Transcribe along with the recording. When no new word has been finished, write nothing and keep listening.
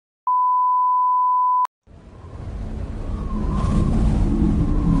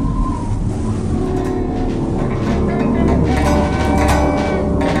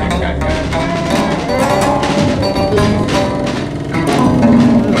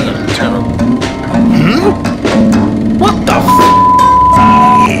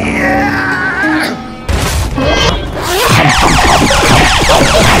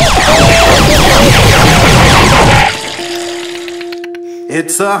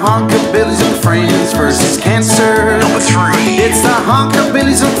the honkabillies and friends versus cancer. Number 3. It's the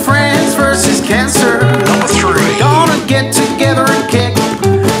honkabillies and friends versus cancer. Number 3. Gonna get together and kick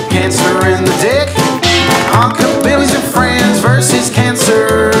cancer in the dick. Honkabillies and friends versus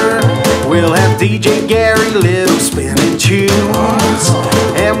cancer. We'll have DJ Gary Little spinning tunes,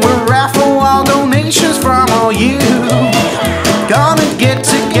 and we'll raffle all donations from all you. Gonna get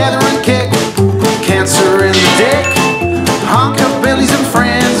together and kick cancer in the dick. Honkabillies and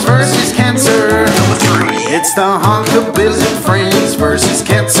friends versus cancer. Number 3. It's the honkabillies and friends versus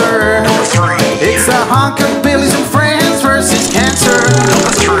cancer. Number 3. It's the honkabillies and friends versus cancer.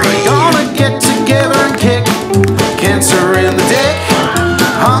 Number 3. Gonna get together and kick cancer in the dick.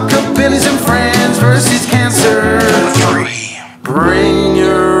 Honkabillies and friends versus cancer. Number 3. Bring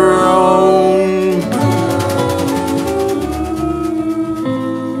your own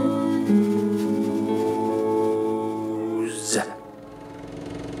booze.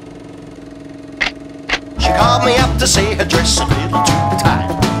 She called me up to say her dress a little too tight.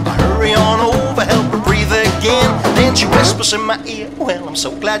 I hurry on over, help her breathe again. Then she whispers in my ear, well, I'm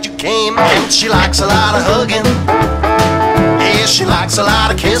so glad you came. She likes a lot of hugging, yeah, she likes a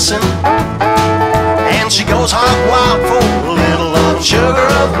lot of kissing, and she goes hog wild for a little love sugar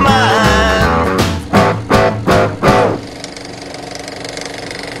of mine.